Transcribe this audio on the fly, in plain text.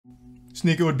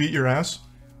Sneako would beat your ass?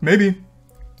 Maybe.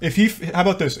 How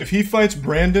about this? If he fights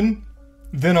Brandon,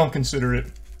 then I'll consider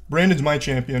it. Brandon's my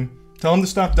champion. Tell him to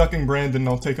stop ducking Brandon and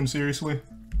I'll take him seriously.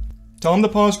 Tell him to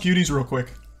pause cuties real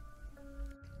quick.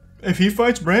 If he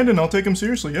fights Brandon, I'll take him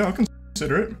seriously. Yeah, I'll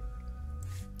consider it.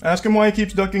 Ask him why he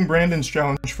keeps ducking Brandon's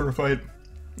challenge for a fight.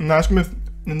 And ask him if...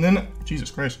 And then... Jesus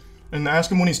Christ. And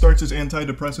ask him when he starts his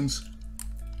antidepressants.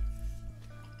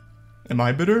 Am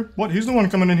I bitter? What? He's the one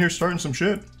coming in here starting some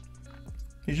shit.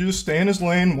 He should just stay in his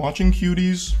lane, watching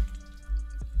cuties,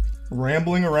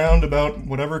 rambling around about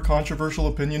whatever controversial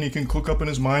opinion he can cook up in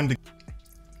his mind.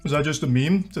 Is that just a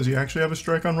meme? Does he actually have a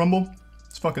strike on Rumble?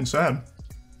 It's fucking sad.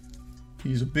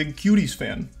 He's a big cuties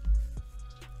fan.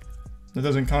 That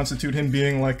doesn't constitute him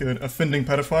being like an offending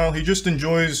pedophile. He just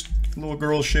enjoys little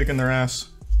girls shaking their ass.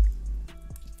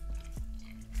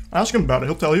 Ask him about it,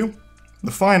 he'll tell you.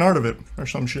 The fine art of it, or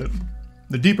some shit.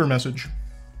 The deeper message.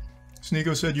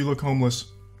 Sneako said you look homeless.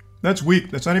 That's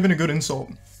weak, that's not even a good insult.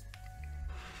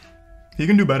 He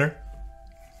can do better.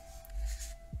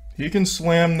 He can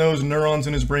slam those neurons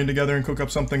in his brain together and cook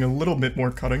up something a little bit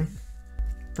more cutting.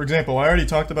 For example, I already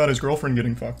talked about his girlfriend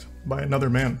getting fucked by another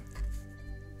man.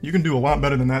 You can do a lot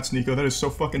better than that, Sneako. That is so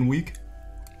fucking weak.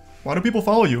 Why do people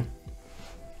follow you?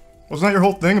 Wasn't that your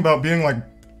whole thing about being, like,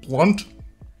 blunt?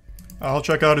 I'll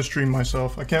check out his stream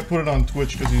myself. I can't put it on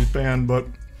Twitch because he's banned, but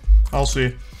I'll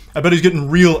see. I bet he's getting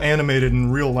real animated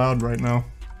and real loud right now.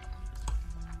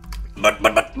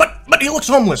 But he looks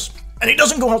homeless, and he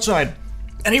doesn't go outside,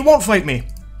 and he won't fight me.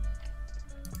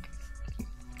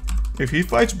 If he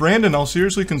fights Brandon, I'll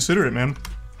seriously consider it, man.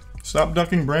 Stop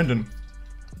ducking Brandon.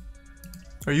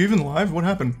 Are you even live? What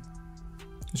happened?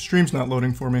 The stream's not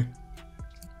loading for me.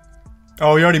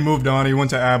 Oh, he already moved on. He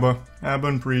went to ABBA. ABBA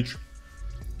and Preach.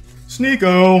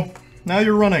 Sneako! Now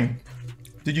you're running.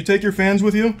 Did you take your fans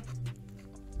with you?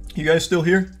 You guys still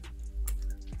here?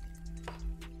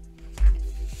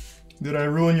 Did I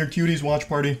ruin your cuties watch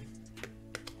party?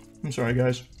 I'm sorry,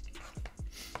 guys.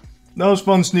 That was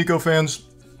fun, Sneako fans.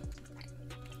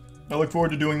 I look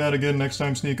forward to doing that again next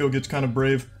time Sneako gets kind of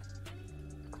brave.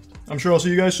 I'm sure I'll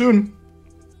see you guys soon.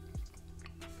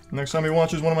 Next time he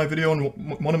watches one of my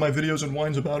videos and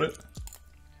whines about it.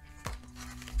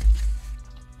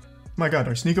 My god,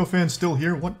 are Sneako fans still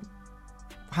here? What?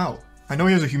 How? I know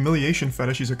he has a humiliation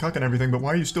fetish, he's a cuck and everything, but why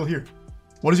are you still here?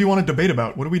 What does he want to debate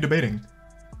about? What are we debating?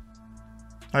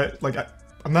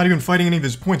 I'm not even fighting any of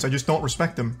his points, I just don't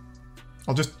respect him.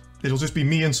 It'll just be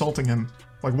me insulting him.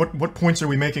 Like, what points are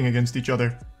we making against each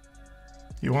other?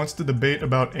 He wants to debate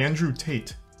about Andrew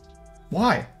Tate.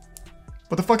 Why?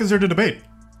 What the fuck is there to debate?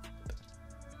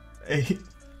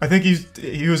 I think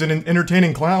he was an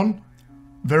entertaining clown.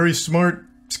 Very smart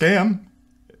scam.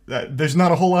 There's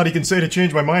not a whole lot he can say to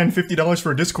change my mind. $50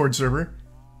 for a Discord server.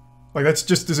 Like, that's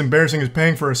just as embarrassing as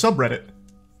paying for a subreddit.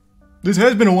 This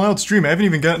has been a wild stream. I haven't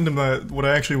even gotten to what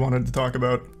I actually wanted to talk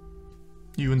about.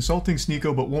 You insulting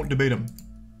Sneako but won't debate him.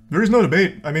 There is no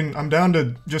debate. I mean, I'm down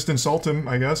to just insult him,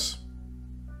 I guess.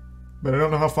 But I don't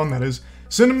know how fun that is.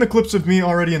 Send him the clips of me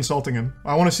already insulting him.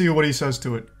 I want to see what he says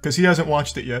to it, because he hasn't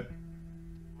watched it yet.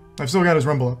 I've still got his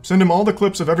Rumble up. Send him all the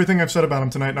clips of everything I've said about him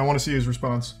tonight, and I want to see his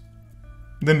response.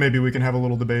 Then maybe we can have a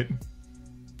little debate.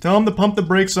 Tell him to pump the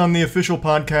brakes on the official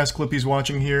podcast clip he's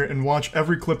watching here, and watch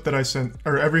every clip that I sent,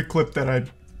 or every clip that I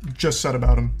just said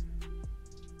about him.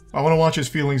 I want to watch his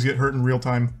feelings get hurt in real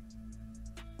time.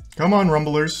 Come on,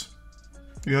 Rumblers.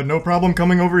 You had no problem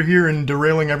coming over here and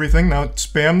derailing everything. Now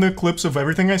spam the clips of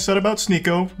everything I said about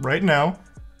Sneako right now,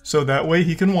 so that way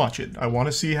he can watch it. I want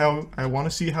to see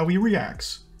how he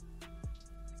reacts.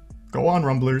 Go on,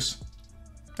 Rumblers.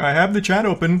 I have the chat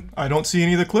open. I don't see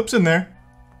any of the clips in there.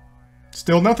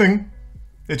 Still nothing.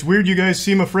 It's weird you guys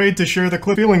seem afraid to share the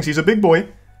clip feelings. He's a big boy.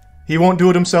 He won't do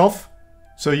it himself,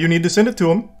 so you need to send it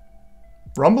to him.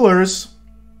 Rumblers.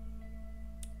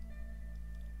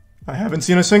 I haven't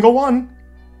seen a single one.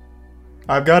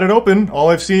 I've got it open. All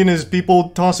I've seen is people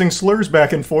tossing slurs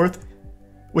back and forth.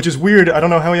 Which is weird. I don't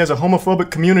know how he has a homophobic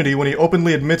community when he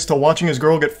openly admits to watching his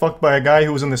girl get fucked by a guy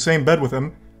who was in the same bed with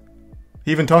him.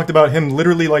 He even talked about him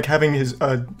literally like having his,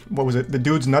 what was it, the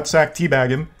dude's nutsack teabag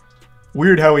him.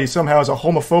 Weird how he somehow has a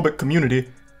homophobic community.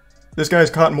 This guy's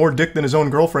caught more dick than his own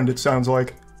girlfriend, it sounds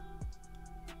like.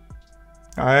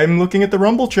 I'm looking at the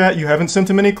Rumble chat. You haven't sent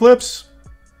him any clips.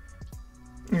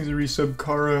 Here's a resub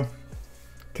Kara,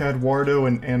 Cadwardo,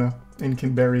 and Anna in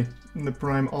Kinberry. In the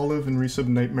Prime Olive and resub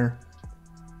Nightmare.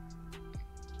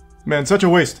 Man, such a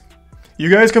waste. You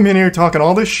guys come in here talking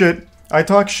all this shit. I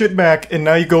talk shit back, and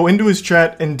now you go into his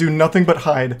chat and do nothing but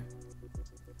hide.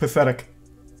 Pathetic.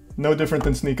 No different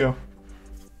than Sneako.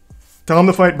 Tell him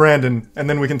to fight Brandon, and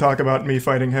then we can talk about me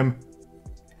fighting him.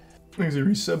 Thanks to the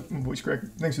resub, voice crack.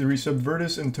 Thanks to the resub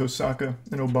Virtus and Tosaka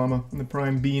and Obama and the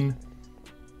Prime Bean.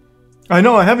 I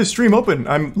know, I have his stream open.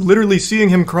 I'm literally seeing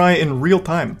him cry in real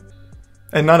time.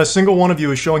 And not a single one of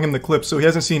you is showing him the clip, so he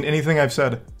hasn't seen anything I've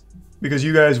said. Because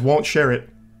you guys won't share it.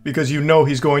 Because you know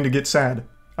he's going to get sad.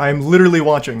 I am literally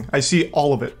watching. I see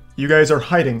all of it. You guys are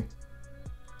hiding.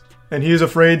 And he is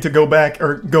afraid to go back,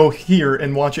 or go here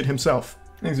and watch it himself.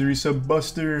 Thanks to resub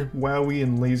Buster, Wowie,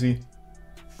 and Lazy.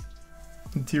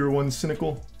 And Tier 1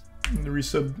 Cynical. And the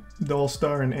resub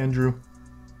Dollstar and Andrew.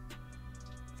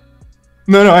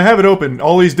 No, I have it open.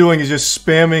 All he's doing is just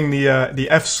spamming the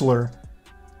F slur.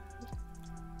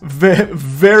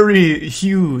 Very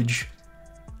huge.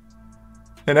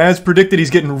 And as predicted, he's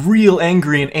getting real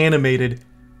angry and animated.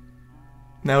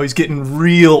 Now he's getting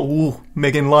real,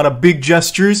 making a lot of big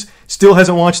gestures. Still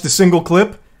hasn't watched a single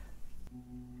clip.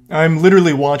 I'm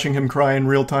literally watching him cry in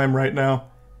real time right now.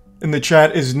 And the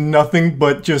chat is nothing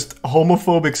but just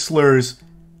homophobic slurs.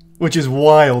 Which is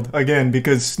wild, again,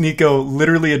 because Sneako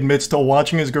literally admits to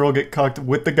watching his girl get cucked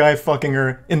with the guy fucking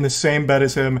her in the same bed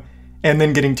as him, and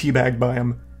then getting teabagged by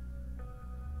him.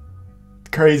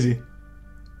 Crazy.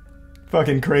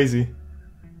 Fucking crazy.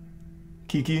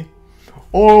 Kiki.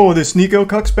 Oh, the Sneako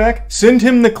cuck's back? Send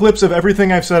him the clips of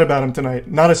everything I've said about him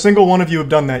tonight. Not a single one of you have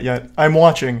done that yet. I'm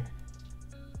watching.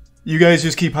 You guys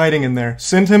just keep hiding in there.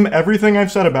 Send him everything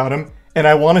I've said about him, and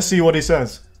I want to see what he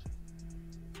says.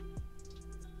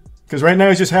 Because right now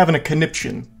he's just having a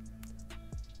conniption.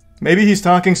 Maybe he's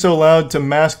talking so loud to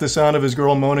mask the sound of his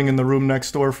girl moaning in the room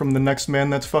next door from the next man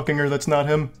that's fucking her that's not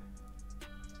him.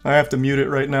 I have to mute it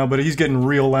right now, but he's getting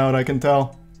real loud, I can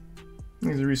tell.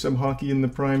 There's a resub Hockey in the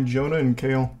Prime, Jonah and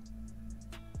Kale.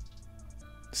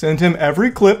 Send him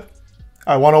every clip.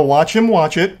 I want to watch him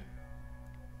watch it.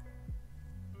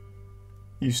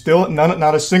 You still,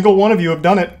 not a single one of you have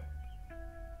done it.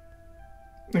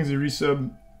 There's a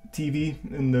resub TV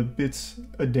and the bits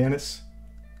Adonis.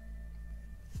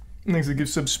 Thanks to give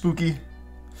sub Spooky.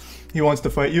 He wants to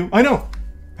fight you. I know.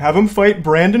 Have him fight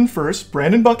Brandon first.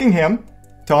 Brandon Buckingham.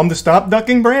 Tell him to stop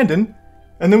ducking Brandon.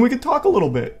 And then we could talk a little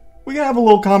bit. We can have a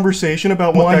little conversation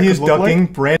about why he is ducking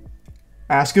Brandon.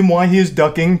 Ask him why he is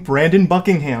ducking Brandon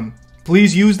Buckingham.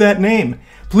 Please use that name.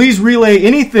 Please relay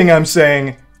anything I'm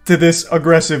saying to this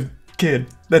aggressive kid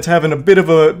that's having a bit of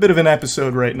an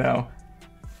episode right now.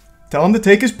 Tell him to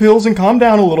take his pills and calm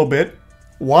down a little bit,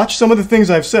 watch some of the things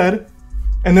I've said,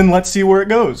 and then let's see where it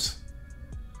goes.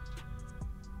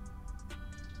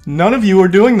 None of you are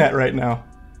doing that right now.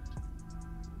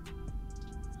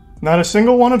 Not a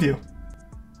single one of you.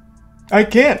 I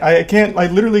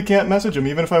literally can't message him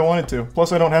even if I wanted to.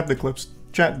 Plus I don't have the clips.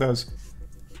 Chat does.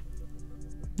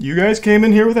 You guys came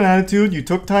in here with an attitude, you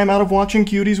took time out of watching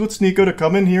Cuties with Sneako to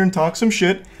come in here and talk some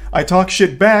shit. I talk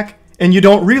shit back, and you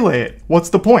don't relay it. What's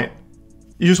the point?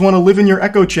 You just want to live in your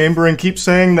echo chamber and keep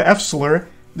saying the F slur,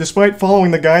 despite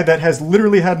following the guy that has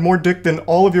literally had more dick than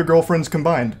all of your girlfriends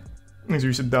combined. Thanks,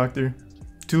 Resub Doctor.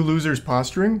 2 losers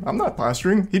posturing? I'm not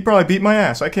posturing. He'd probably beat my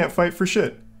ass. I can't fight for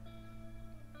shit.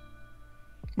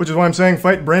 Which is why I'm saying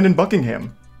fight Brandon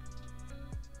Buckingham.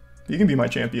 He can be my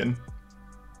champion.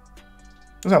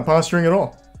 That's not posturing at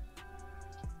all.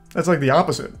 That's like the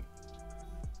opposite.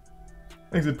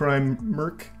 Thanks to Prime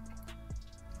Merc.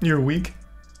 You're weak.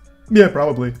 Yeah,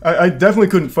 probably. I definitely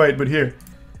couldn't fight, but here.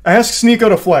 Ask Sneako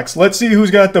to flex. Let's see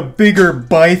who's got the bigger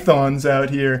pythons out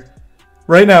here.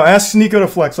 Right now, ask Sneako to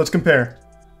flex. Let's compare.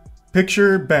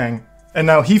 Picture, bang. And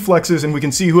now he flexes and we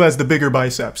can see who has the bigger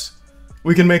biceps.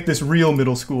 We can make this real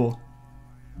middle school.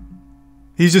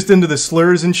 He's just into the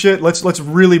slurs and shit. Let's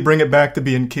really bring it back to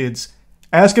being kids.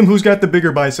 Ask him who's got the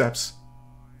bigger biceps.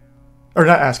 Or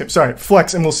not ask him, sorry.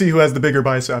 Flex and we'll see who has the bigger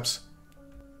biceps.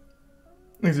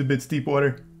 Thanks a bit,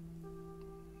 Steepwater.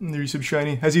 There's some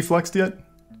shiny. Has he flexed yet?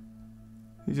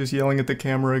 He's just yelling at the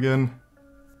camera again.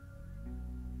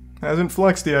 Hasn't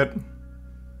flexed yet.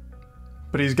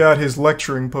 But he's got his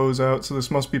lecturing pose out, so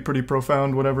this must be pretty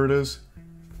profound, whatever it is.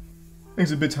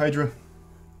 Thanks a bit, Hydra.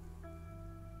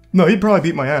 No, he'd probably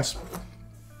beat my ass.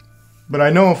 But I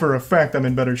know for a fact I'm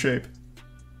in better shape.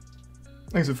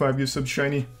 Thanks a 5 gift sub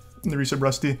shiny. And the resub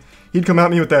Rusty. He'd come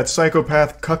at me with that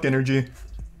psychopath cuck energy.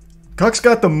 Cuck's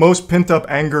got the most pent-up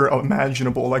anger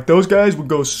imaginable. Like, those guys would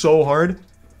go so hard.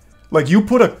 Like, you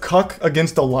put a cuck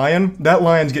against a lion, that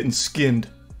lion's getting skinned.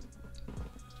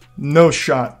 No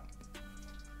shot.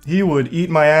 He would eat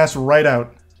my ass right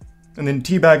out. And then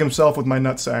teabag himself with my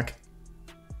nutsack.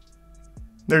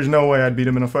 There's no way I'd beat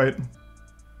him in a fight.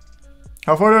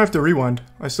 How far do I have to rewind?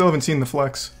 I still haven't seen the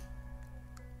flex.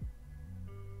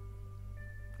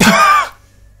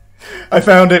 I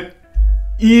found it.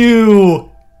 Ew.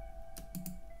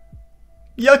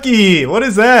 Yucky! What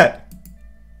is that?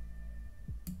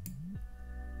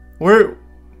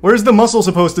 Where's the muscle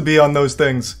supposed to be on those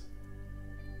things?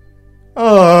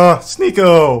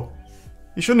 Sneako!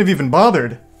 You shouldn't have even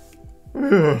bothered.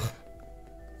 Ugh.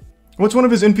 What's one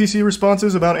of his NPC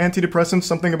responses about antidepressants?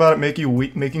 Something about it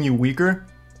making you weaker?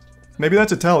 Maybe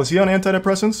that's a tell. Is he on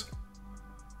antidepressants?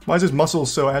 Why is his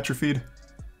muscles so atrophied?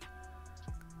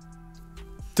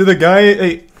 To the guy,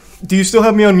 hey, do you still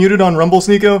have me unmuted on Rumble,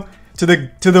 Sneako? To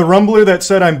the Rumbler that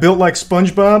said I'm built like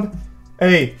SpongeBob?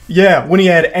 Hey, yeah, when he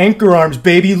had anchor arms,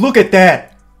 baby, look at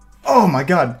that! Oh my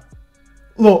god.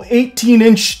 Little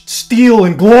 18-inch steel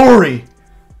and glory!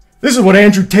 This is what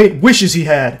Andrew Tate wishes he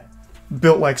had.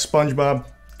 Built like SpongeBob.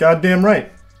 Goddamn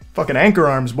right. Fucking anchor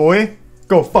arms, boy.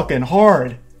 Go fucking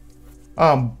hard.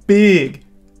 I'm big.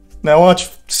 Now watch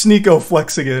Sneako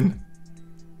flex again.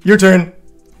 Your turn.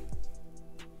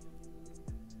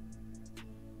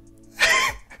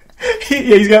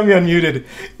 Yeah, he's got me unmuted.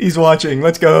 He's watching.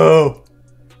 Let's go.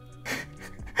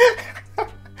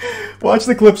 Watch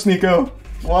the clip, Sneako.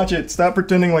 Watch it. Stop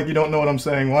pretending like you don't know what I'm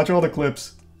saying. Watch all the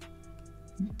clips.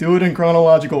 Do it in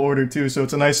chronological order, too, so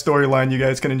it's a nice storyline you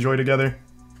guys can enjoy together.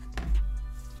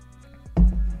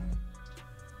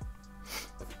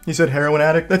 He said heroin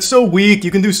addict. That's so weak.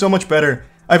 You can do so much better.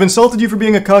 I've insulted you for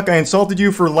being a cuck. I insulted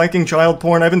you for liking child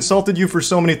porn. I've insulted you for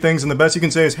so many things, and the best you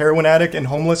can say is heroin addict and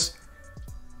homeless.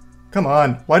 Come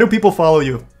on. Why do people follow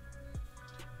you?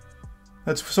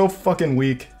 That's so fucking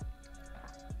weak.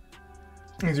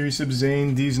 These are resub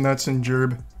Zane, D's nuts, and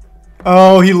Jerb.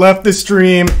 Oh, he left the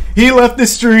stream. He left the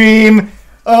stream.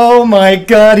 Oh my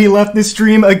god, he left the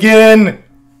stream again.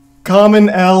 Common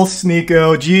L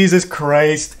Sneako. Jesus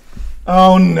Christ.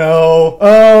 Oh no.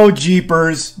 Oh,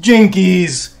 jeepers.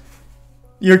 Jinkies.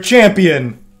 You're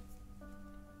champion.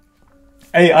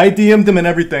 Hey, I DM'd him and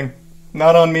everything.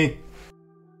 Not on me.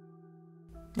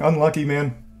 Unlucky,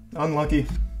 man. Unlucky.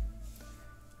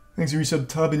 Thanks for resub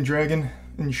Tub and Dragon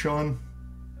and Sean.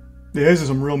 Yeah, this is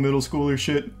some real middle schooler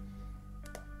shit.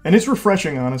 And it's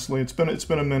refreshing, honestly. It's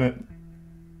been a minute.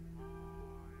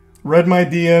 Read my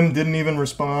DM, didn't even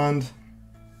respond.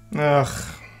 Ugh.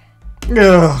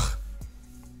 Ugh.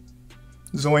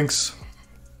 Zoinks.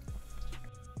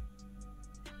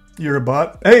 You're a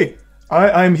bot? Hey!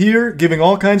 I'm here, giving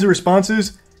all kinds of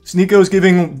responses. Sneako's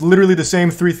giving literally the same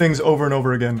 3 things over and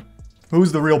over again.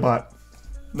 Who's the real bot?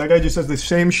 That guy just says the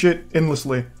same shit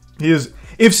endlessly. He is...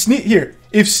 If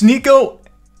Sneako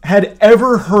had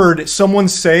ever heard someone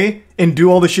say and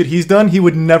do all the shit he's done, he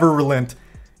would never relent.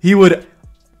 He would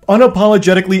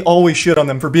unapologetically always shit on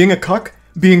them for being a cuck,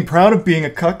 being proud of being a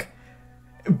cuck,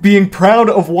 being proud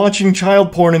of watching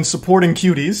child porn and supporting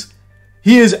cuties.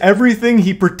 He is everything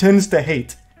he pretends to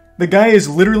hate. The guy is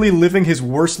literally living his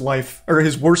worst life, or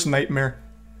his worst nightmare.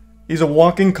 He's a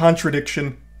walking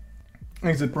contradiction.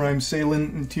 Exit Prime,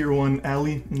 Salen, and Tier 1,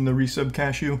 Ali, and the resub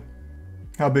Cashew.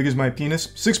 How big is my penis?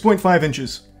 6.5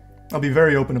 inches. I'll be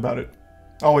very open about it.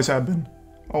 Always have been.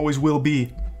 Always will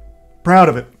be. Proud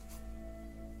of it.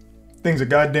 Thing's a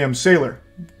goddamn sailor.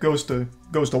 Goes to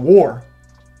war.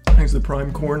 Thanks to the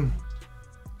Prime Corn.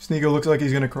 Sneako looks like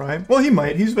he's gonna cry. Well, he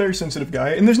might. He's a very sensitive guy,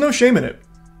 and there's no shame in it.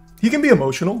 He can be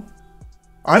emotional.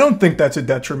 I don't think that's a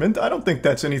detriment. I don't think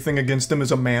that's anything against him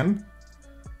as a man.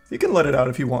 He can let it out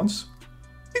if he wants.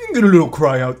 He can get a little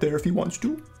cry out there if he wants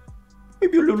to.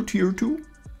 Maybe a little tear too.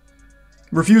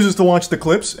 Refuses to watch the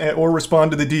clips or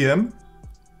respond to the DM.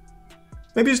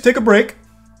 Maybe just take a break.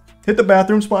 Hit the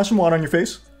bathroom, splash some water on your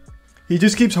face. He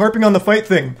just keeps harping on the fight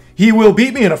thing. He will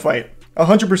beat me in a fight.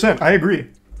 100%. I agree.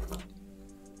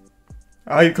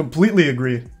 I completely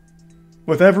agree.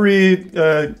 With every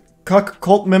cuck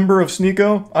cult member of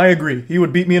Sneako, I agree. He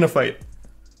would beat me in a fight.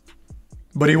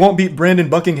 But he won't beat Brandon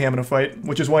Buckingham in a fight,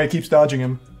 which is why he keeps dodging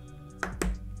him.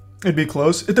 It'd be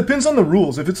close. It depends on the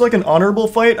rules. If it's like an honorable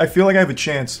fight, I feel like I have a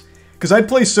chance. Because I'd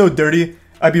play so dirty.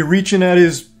 I'd be reaching at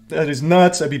his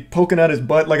nuts. I'd be poking at his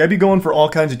butt. Like, I'd be going for all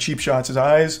kinds of cheap shots. His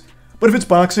eyes. But if it's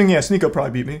boxing, yeah, Sneako would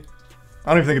probably beat me.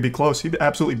 I don't even think it'd be close. He'd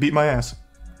absolutely beat my ass.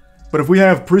 But if we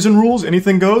have prison rules,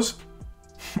 anything goes.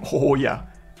 Oh, yeah.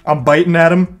 I'm biting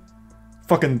at him.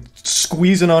 Fucking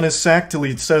squeezing on his sack till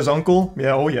he says uncle.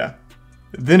 Yeah, oh, yeah.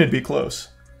 Then it'd be close.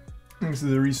 Thanks to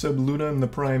the resub Luna and the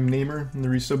Prime Namer, and the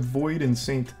resub Void and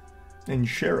Saint and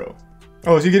Shero.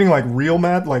 Oh, is he getting like real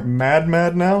mad? Like mad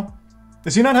now?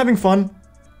 Is he not having fun?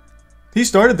 He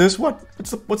started this? What?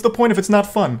 What's the point if it's not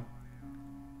fun?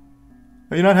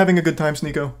 Are you not having a good time,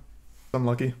 Sneako?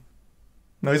 Unlucky.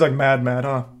 No, he's like mad,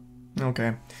 huh?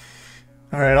 Okay.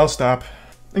 Alright, I'll stop.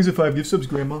 Thanks for 5 gift subs,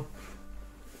 Grandma.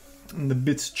 And the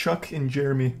bits Chuck and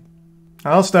Jeremy.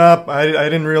 I'll stop. I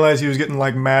didn't realize he was getting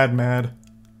like mad.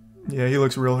 Yeah, he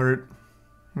looks real hurt.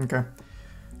 Okay.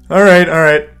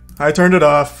 Alright. I turned it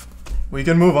off. We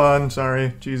can move on.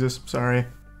 Sorry. Jesus. Sorry.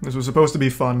 This was supposed to be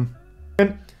fun.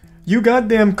 And you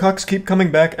goddamn cucks keep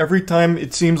coming back every time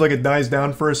it seems like it dies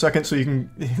down for a second so you can...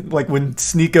 Like when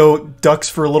Sneako ducks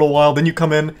for a little while, then you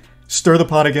come in, stir the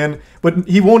pot again. But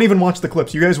he won't even watch the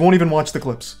clips. You guys won't even watch the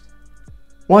clips.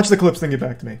 Watch the clips, then get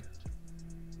back to me.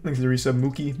 Thanks to the resub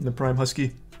Mookie and the Prime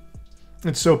Husky.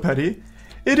 It's so petty.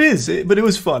 It is, but it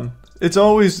was fun. It's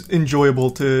always enjoyable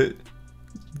to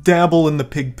dabble in the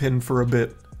pig pen for a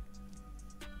bit.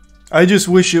 I just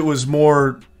wish it was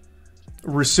more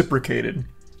reciprocated.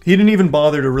 He didn't even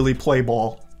bother to really play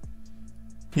ball.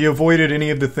 He avoided any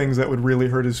of the things that would really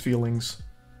hurt his feelings.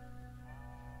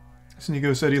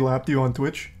 Sneako said he lapped you on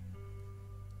Twitch.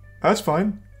 That's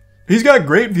fine. He's got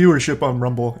great viewership on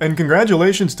Rumble, and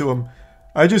congratulations to him.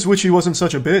 I just wish he wasn't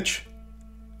such a bitch.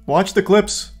 Watch the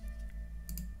clips.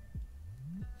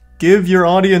 Give your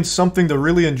audience something to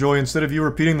really enjoy instead of you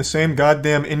repeating the same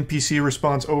goddamn NPC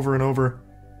response over and over.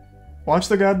 Watch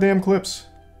the goddamn clips.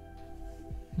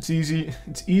 It's easy.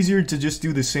 It's easier to just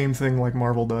do the same thing like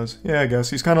Marvel does. Yeah, I guess.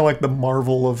 He's kind of like the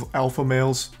Marvel of alpha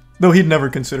males. Though he'd never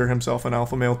consider himself an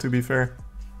alpha male, to be fair.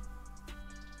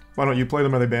 Why don't you play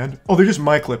them? Are they banned? Oh, they're just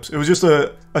my clips. It was just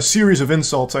a series of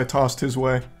insults I tossed his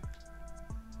way.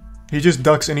 He just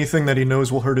ducks anything that he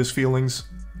knows will hurt his feelings.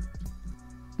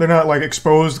 They're not like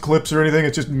exposed clips or anything,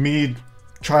 it's just me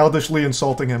childishly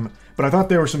insulting him. But I thought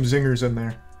there were some zingers in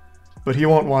there. But he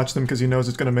won't watch them because he knows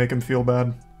it's going to make him feel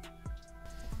bad.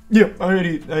 Yep,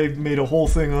 I made a whole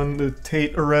thing on the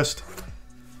Tate arrest.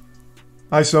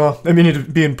 I saw. I mean,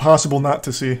 it'd be impossible not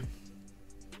to see.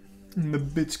 And the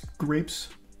bits grapes.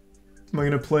 Am I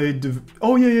going to play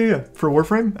oh, yeah. For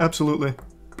Warframe? Absolutely.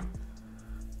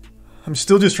 I'm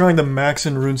still just trying to max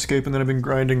in RuneScape, and then I've been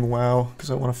grinding WoW, because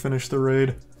I want to finish the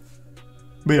raid.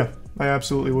 But yeah, I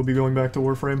absolutely will be going back to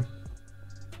Warframe.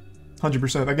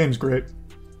 100%, that game's great.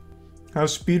 How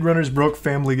Speedrunners Broke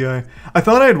Family Guy. I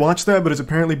thought I had watched that, but it's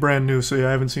apparently brand new, so yeah,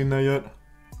 I haven't seen that yet.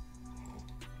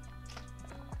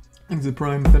 Thanks to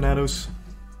Prime Thanatos.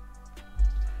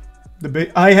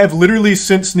 I have literally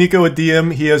sent Sneako a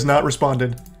DM, he has not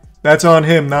responded. That's on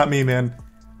him, not me, man.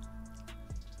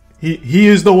 He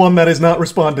is the one that is not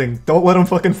responding. Don't let him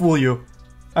fucking fool you.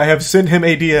 I have sent him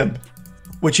a DM,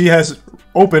 which he has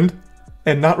opened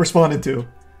and not responded to,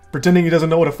 pretending he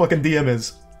doesn't know what a fucking DM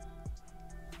is.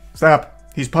 Stop.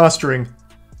 He's posturing.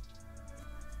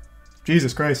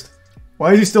 Jesus Christ.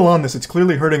 Why is he still on this? It's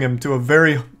clearly hurting him to a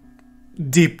very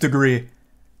deep degree.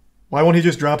 Why won't he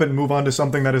just drop it and move on to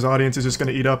something that his audience is just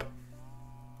gonna eat up?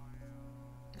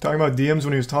 Talking about DMs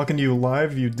when he was talking to you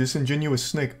live, you disingenuous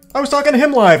snake. I was talking to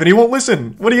him live and he won't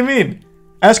listen. What do you mean?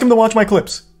 Ask him to watch my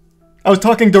clips. I was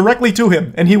talking directly to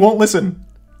him and he won't listen.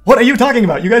 What are you talking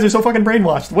about? You guys are so fucking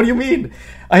brainwashed. What do you mean?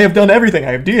 I have done everything.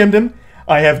 I have DM'd him.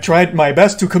 I have tried my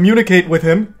best to communicate with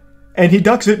him. And he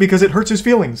ducks it because it hurts his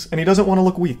feelings and he doesn't want to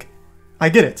look weak. I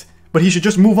get it. But he should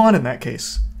just move on in that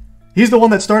case. He's the one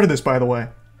that started this, by the way.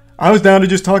 I was down to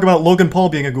just talk about Logan Paul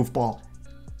being a goofball.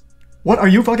 What are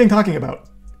you fucking talking about?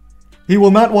 He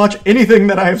will not watch anything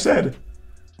that I have said.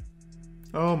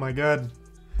 Oh my god.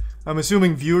 I'm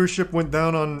assuming viewership went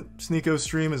down on Sneako's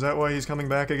stream. Is that why he's coming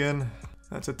back again?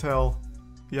 That's a tell.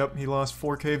 Yep, he lost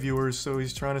 4K viewers, so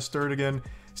he's trying to stir it again.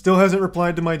 Still hasn't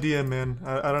replied to my DM, man.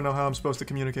 I don't know how I'm supposed to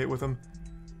communicate with him.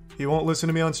 He won't listen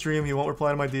to me on stream. He won't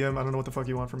reply to my DM. I don't know what the fuck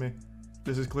you want from me.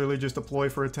 This is clearly just a ploy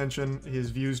for attention. His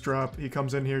views drop. He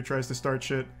comes in here, tries to start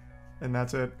shit, and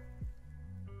that's it.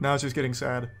 Now it's just getting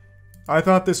sad. I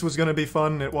thought this was gonna be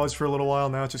fun. It was for a little while.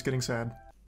 Now it's just getting sad.